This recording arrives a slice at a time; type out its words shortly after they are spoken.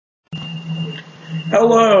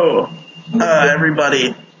Hello,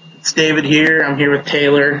 everybody. It's David here. I'm here with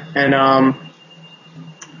Taylor, and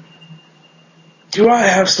do I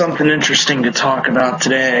have something interesting to talk about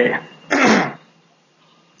today?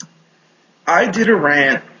 I did a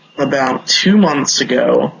rant about 2 months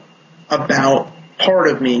ago about Part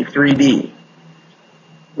of Me 3D,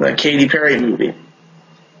 the Katy Perry movie.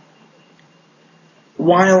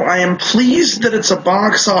 While I am pleased that it's a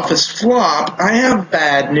box office flop, I have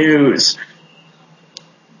bad news.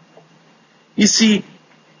 You see,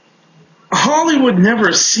 Hollywood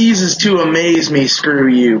never ceases to amaze me. Screw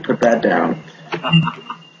you, put that down.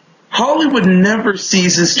 Hollywood never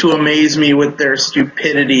ceases to amaze me with their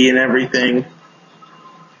stupidity and everything.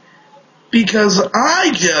 Because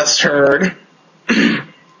I just heard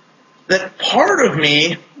that Part of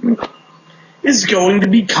Me is going to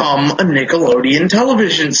become a Nickelodeon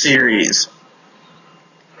television series.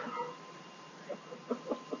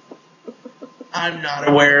 I'm not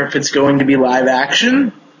aware if it's going to be live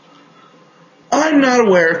action. I'm not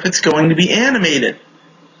aware if it's going to be animated.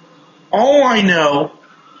 All I know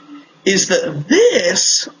is that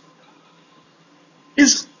this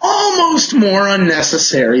is almost more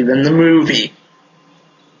unnecessary than the movie.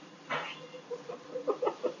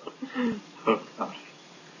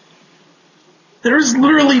 There is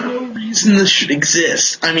literally no reason this should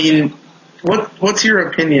exist. I mean, what's your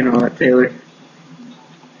opinion on it, Taylor?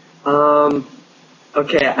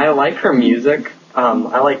 Okay, I like her music.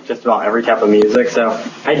 I like just about every type of music, so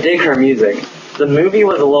I dig her music. The movie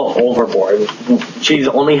was a little overboard. She's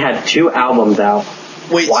only had 2 albums out.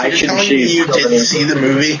 Wait, Why so should you're telling she me you didn't see the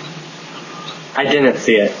movie? I didn't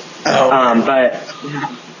see it. Oh. But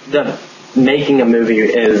the making a movie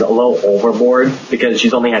is a little overboard because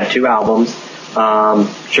she's only had 2 albums.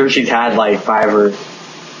 Sure, she's had like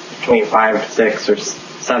between 5, 6, or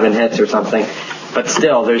 7 hits or something. But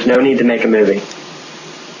still, there's no need to make a movie.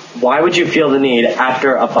 Why would you feel the need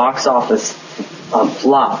after a box office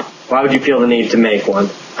flop? Why would you feel the need to make one?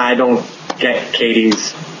 I don't get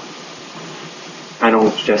Katy's. I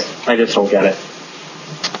just don't get it.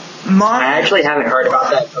 I actually haven't heard about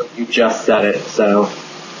that until you just said it. So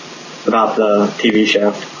about the TV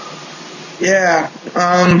show. Yeah.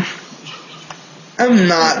 I'm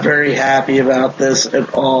not very happy about this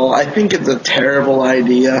at all. I think it's a terrible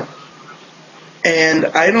idea. And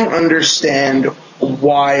I don't understand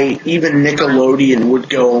why even Nickelodeon would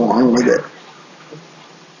go along with it.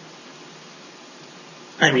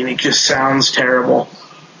 I mean, it just sounds terrible.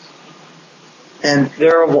 And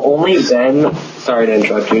there have only been, sorry to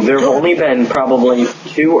interrupt you, there have only been probably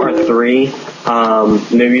 2 or 3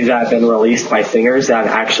 movies that have been released by singers that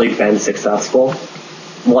have actually been successful.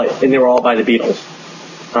 And they were all by the Beatles.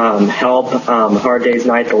 Help, Hard Day's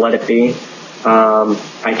Night, The Let It Be.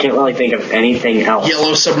 I can't really think of anything else.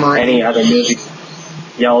 Yellow Submarine. Any other movies?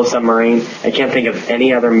 Yellow Submarine. I can't think of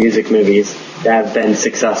any other music movies that have been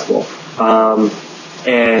successful.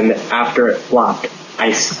 And after it flopped,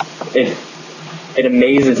 it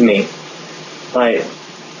amazes me. Like,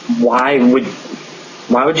 why would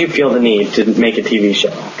you feel the need to make a TV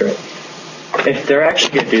show after it? If they're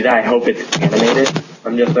actually going to do that, I hope it's animated.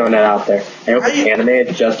 I'm just throwing that out there. I hope it's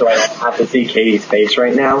animated just so I don't have to see Katy's face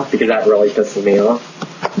right now, because that really pisses me off.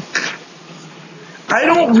 I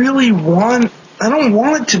don't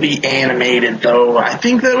want it to be animated, though. I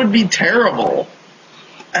think that would be terrible.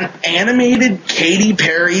 An animated Katy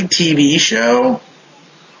Perry TV show?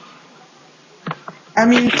 I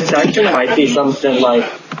mean, It actually might be something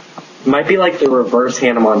like, might be like the reverse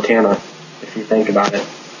Hannah Montana, if you think about it.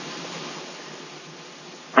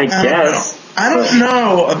 I guess. I don't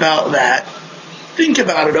know about that. Think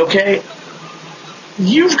about it, okay?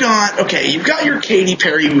 You've got your Katy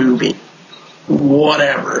Perry movie.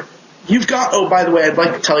 Whatever. You've got, oh, by the way, I'd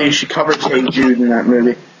like to tell you she covered Hey Jude in that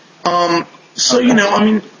movie. So,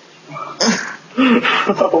 okay.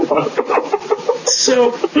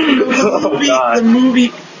 So, the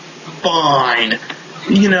movie, fine. A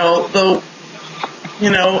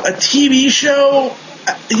TV show,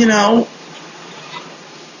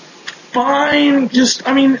 fine.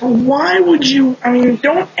 Why would you,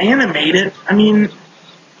 don't animate it.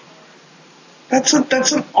 That's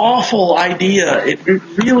an awful idea. It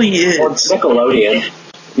really is. Well, it's Nickelodeon.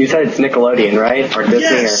 You said it's Nickelodeon, right? Or Disney?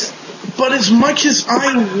 Yes, but as much as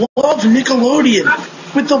I love Nickelodeon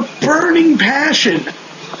with a burning passion,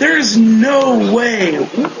 there's no way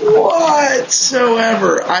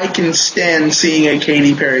whatsoever I can stand seeing a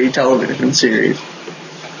Katy Perry television series.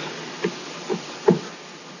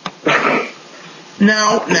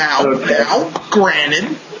 Now,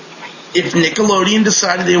 granted, if Nickelodeon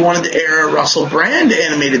decided they wanted to air a Russell Brand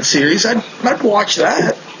animated series, I'd watch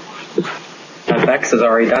that. That's FX has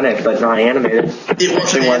already done it, but not animated. It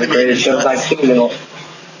wasn't one of the greatest shows I've seen in a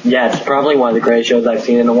Yeah, it's probably one of the greatest shows I've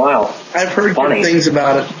seen in a while. I've heard good things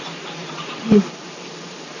about it.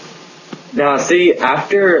 Now, see,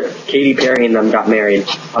 after Katy Perry and them got married,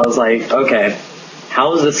 I was like, okay,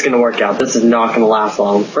 how is this going to work out? This is not going to last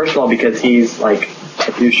long. First of all, because he's like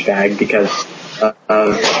a douchebag, because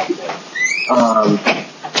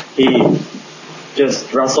he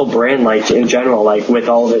just Russell Brand, like in general, like with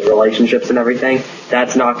all of his relationships and everything,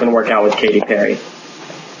 that's not going to work out with Katy Perry.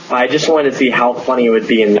 I just wanted to see how funny it would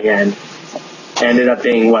be in the end. It ended up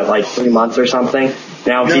being what, like 3 months or something.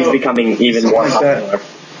 Now he's becoming even more popular.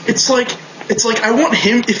 It's like I want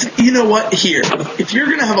him. If you know what, here, if you're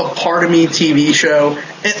gonna have a Part of Me TV show,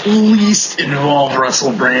 at least involve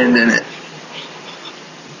Russell Brand in it.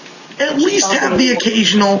 At least have the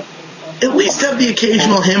occasional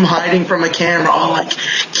him hiding from a camera, all like,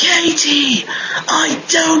 Katy, I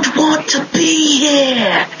don't want to be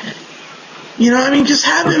here. You know, I mean, just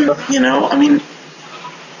have him. You know, I mean,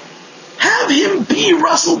 have him be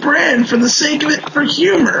Russell Brand for the sake of it, for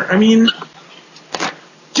humor. I mean.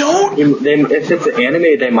 If it's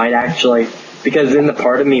anime, they might actually, because in the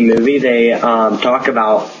Part of Me movie, they talk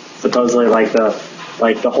about supposedly like the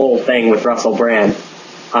whole thing with Russell Brand.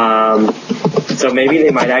 So maybe they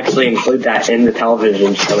might actually include that in the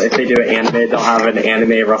television show. If they do an anime, they'll have an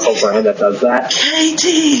anime Russell Brand that does that.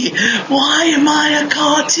 Katy, why am I a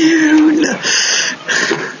cartoon?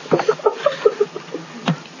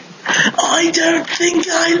 I don't think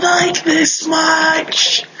I like this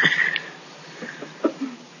much.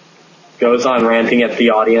 Goes on ranting at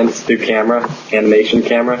the audience through animation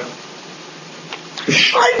camera.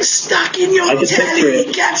 I'm stuck in your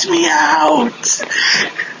telly, get me out!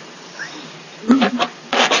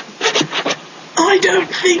 I don't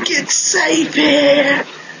think it's safe here!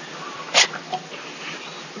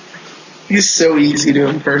 He's so easy to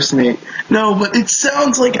impersonate. No, but it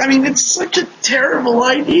sounds like, I mean, it's such a terrible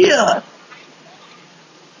idea.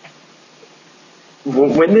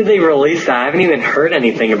 When did they release that? I haven't even heard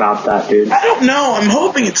anything about that, dude. I don't know. I'm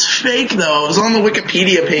hoping it's fake, though. I was on the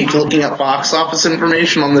Wikipedia page looking at box office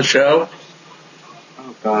information on the show.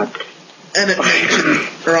 Oh, God. And it mentioned,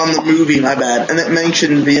 or on the movie, my bad, and it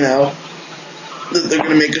mentioned, you know, that they're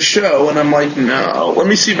going to make a show, and I'm like, no. Let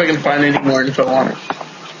me see if I can find any more info on it.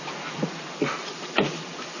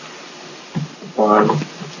 Hold on.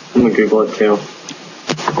 I'm going to Google it, too.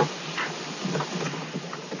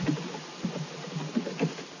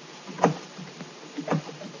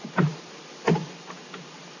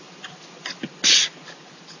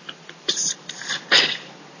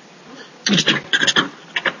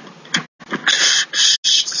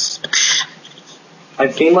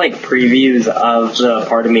 I've seen like previews of the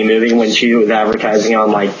Part of Me movie when she was advertising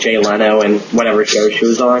on like Jay Leno and whatever show she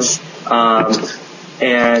was on.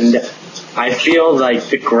 And I feel like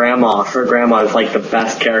her grandma is like the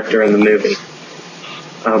best character in the movie.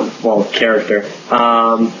 Character.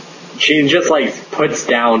 She just like puts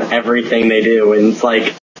down everything they do, and it's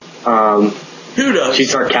like, who does?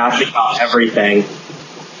 She's sarcastic about everything.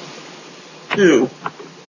 Who?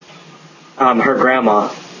 Her grandma.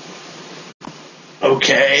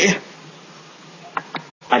 Okay.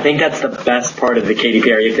 I think that's the best part of the Katy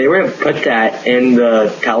Perry. If they were to put that in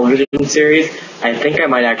the television series, I think I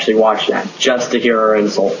might actually watch that just to hear her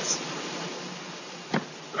insults.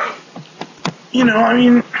 You know, I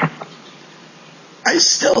mean, I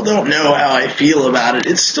still don't know how I feel about it.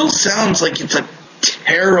 It still sounds like it's a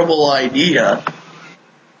terrible idea.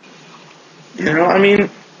 You know, I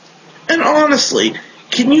mean, and honestly,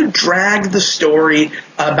 can you drag the story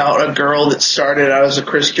about a girl that started out as a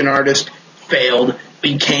Christian artist, failed,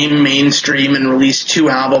 became mainstream, and released 2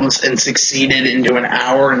 albums and succeeded into an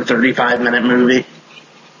hour and 35-minute movie?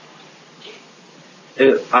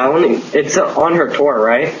 It's on her tour,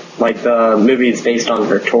 right? Like the movie is based on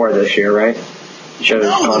her tour this year, right?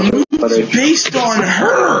 No, the movie's based on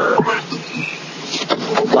her.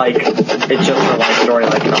 Like, it's just her life story,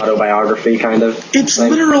 like an autobiography kind of. It's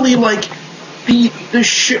thing. Literally like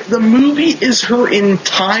the movie is her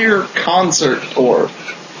entire concert tour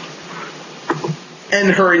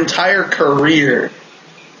and her entire career,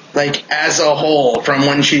 like as a whole, from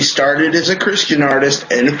when she started as a Christian artist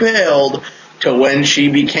and failed to when she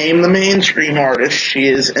became the mainstream artist she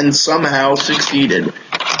is and somehow succeeded.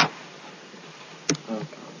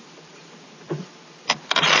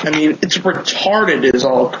 I mean, it's retarded as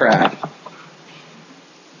all crap.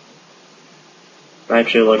 I'm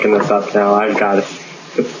actually looking this up now. I've got it.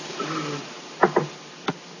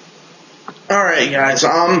 Alright, guys,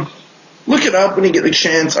 look it up when you get the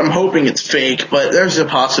chance. I'm hoping it's fake, but there's a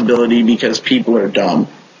possibility because people are dumb.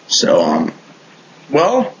 So,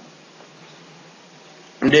 Well,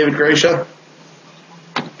 I'm David Gracia.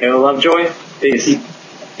 Halo, love, joy. Peace.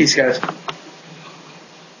 Peace, guys.